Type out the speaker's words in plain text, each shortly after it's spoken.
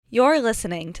You're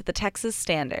listening to the Texas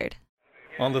Standard.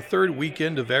 On the third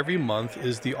weekend of every month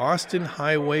is the Austin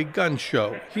Highway Gun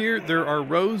Show. Here, there are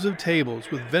rows of tables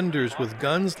with vendors with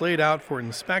guns laid out for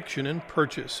inspection and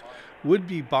purchase.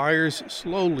 Would-be buyers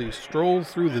slowly stroll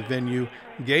through the venue,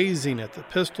 gazing at the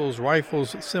pistols,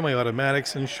 rifles,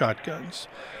 semi-automatics, and shotguns.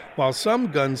 While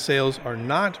some gun sales are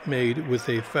not made with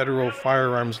a federal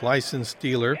firearms license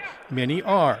dealer, many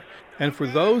are. And for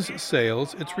those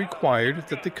sales, it's required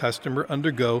that the customer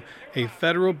undergo a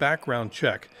federal background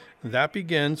check. That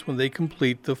begins when they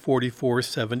complete the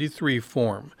 4473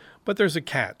 form. But there's a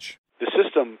catch. The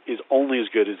system is only as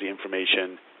good as the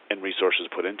information and resources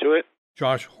put into it.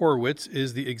 Josh Horwitz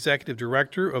is the executive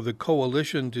director of the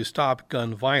Coalition to Stop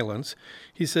Gun Violence.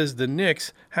 He says the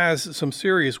NICS has some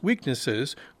serious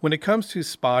weaknesses when it comes to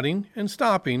spotting and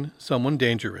stopping someone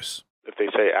dangerous. If they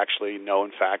say, actually, no,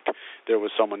 in fact, there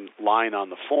was someone lying on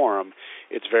the form,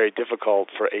 it's very difficult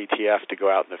for ATF to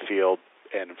go out in the field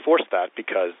and enforce that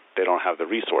because they don't have the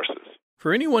resources.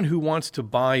 For anyone who wants to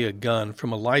buy a gun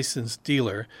from a licensed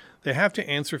dealer, they have to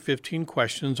answer 15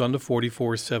 questions on the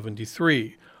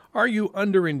 4473. Are you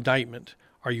under indictment?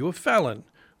 Are you a felon?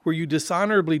 Were you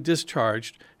dishonorably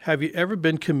discharged? Have you ever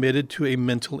been committed to a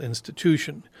mental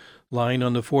institution? Lying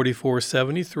on the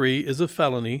 4473 is a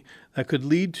felony that could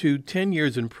lead to 10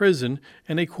 years in prison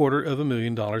and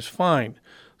 $250,000 fine.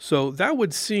 So that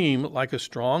would seem like a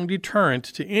strong deterrent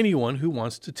to anyone who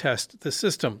wants to test the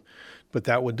system. But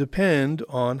that would depend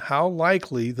on how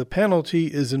likely the penalty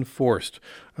is enforced.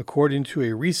 According to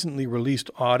a recently released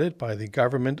audit by the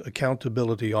Government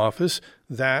Accountability Office,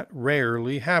 that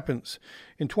rarely happens.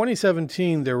 In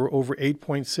 2017, there were over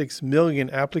 8.6 million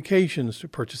applications to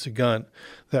purchase a gun.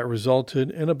 That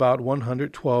resulted in about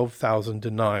 112,000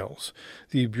 denials.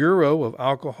 The Bureau of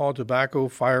Alcohol, Tobacco,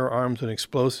 Firearms, and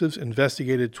Explosives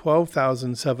investigated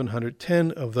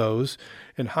 12,710 of those,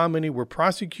 and how many were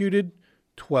prosecuted?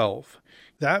 12.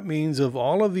 That means of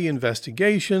all of the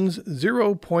investigations,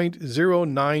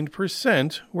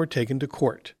 0.09% were taken to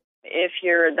court. If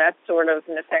you're that sort of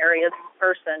nefarious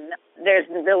person, there's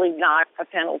really not a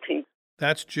penalty.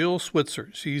 That's Jill Switzer.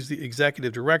 She's the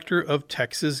executive director of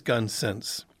Texas Gun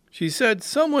Sense. She said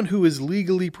someone who is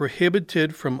legally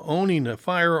prohibited from owning a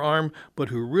firearm but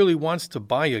who really wants to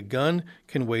buy a gun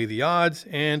can weigh the odds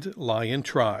and lie and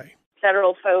try.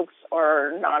 Federal folks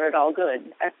are not at all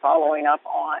good at following up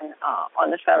on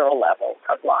the federal level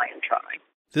of lie and try.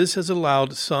 This has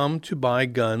allowed some to buy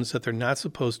guns that they're not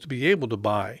supposed to be able to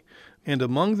buy. And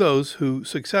among those who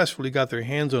successfully got their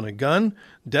hands on a gun,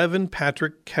 Devin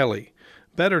Patrick Kelly,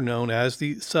 better known as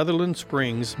the Sutherland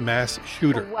Springs mass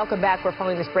shooter. Welcome back. We're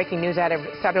following this breaking news out of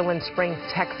Sutherland Springs,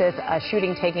 Texas. A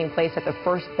shooting taking place at the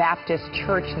First Baptist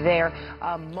Church there.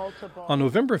 On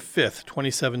November 5th,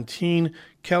 2017,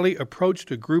 Kelly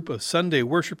approached a group of Sunday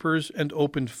worshipers and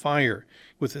opened fire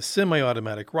with a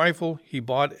semi-automatic rifle he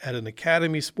bought at an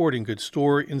Academy sporting goods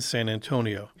store in San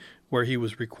Antonio, where he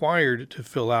was required to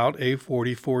fill out a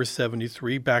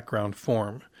 4473 background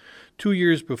form. 2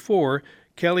 years before,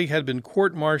 Kelly had been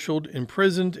court-martialed,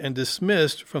 imprisoned, and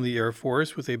dismissed from the Air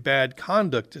Force with a bad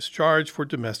conduct discharge for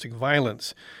domestic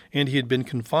violence, and he had been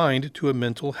confined to a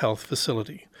mental health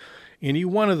facility. Any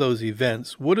one of those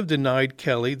events would have denied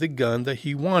Kelly the gun that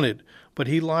he wanted, but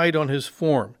he lied on his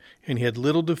form, and he had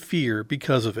little to fear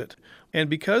because of it. And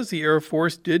because the Air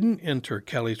Force didn't enter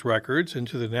Kelly's records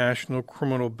into the National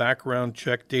Criminal Background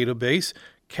Check database,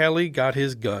 Kelly got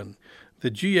his gun. The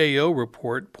GAO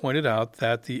report pointed out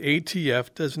that the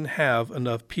ATF doesn't have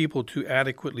enough people to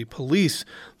adequately police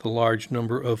the large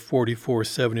number of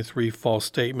 4473 false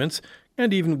statements,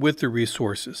 and even with the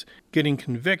resources, getting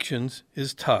convictions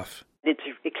is tough. It's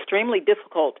extremely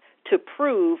difficult to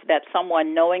prove that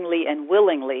someone knowingly and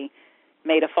willingly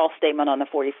made a false statement on the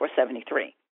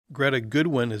 4473. Greta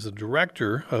Goodwin is the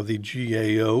director of the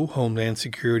GAO Homeland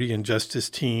Security and Justice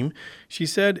team. She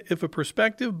said if a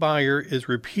prospective buyer is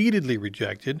repeatedly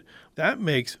rejected, that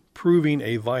makes proving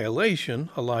a violation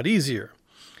a lot easier.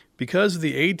 Because of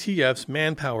the ATF's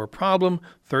manpower problem,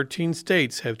 13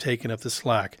 states have taken up the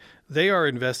slack. They are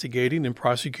investigating and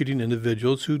prosecuting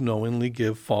individuals who knowingly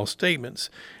give false statements.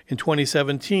 In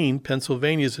 2017,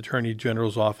 Pennsylvania's Attorney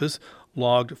General's office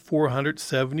logged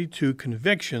 472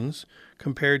 convictions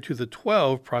compared to the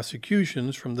 12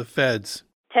 prosecutions from the feds.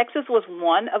 Texas was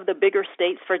one of the bigger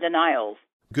states for denials.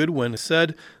 Goodwin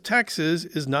said Texas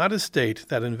is not a state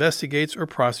that investigates or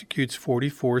prosecutes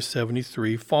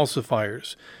 4473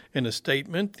 falsifiers. In a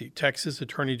statement, the Texas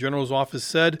Attorney General's office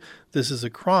said this is a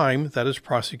crime that is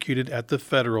prosecuted at the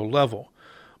federal level.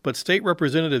 But State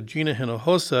Representative Gina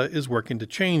Hinojosa is working to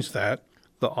change that.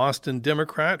 The Austin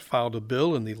Democrat filed a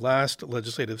bill in the last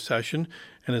legislative session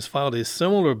and has filed a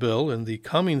similar bill in the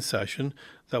coming session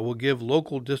that will give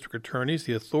local district attorneys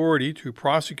the authority to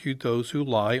prosecute those who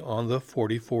lie on the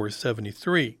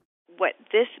 4473. What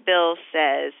this bill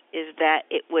says is that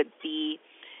it would be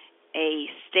a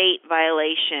state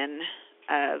violation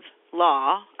of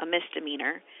law, a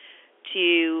misdemeanor,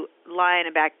 to lie in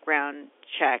a background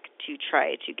check to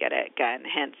try to get a gun,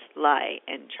 hence lie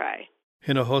and try.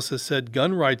 Hinojosa said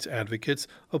gun rights advocates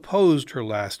opposed her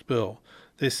last bill.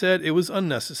 They said it was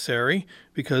unnecessary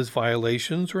because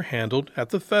violations were handled at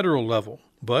the federal level.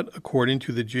 But according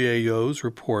to the GAO's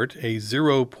report, a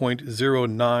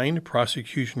 0.09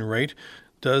 prosecution rate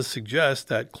does suggest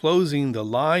that closing the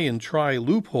lie and try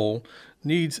loophole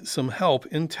needs some help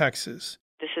in Texas.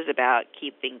 This is about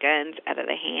keeping guns out of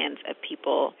the hands of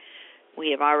people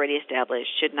we have already established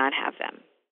should not have them.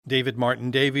 David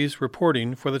Martin Davies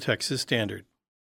reporting for the Texas Standard.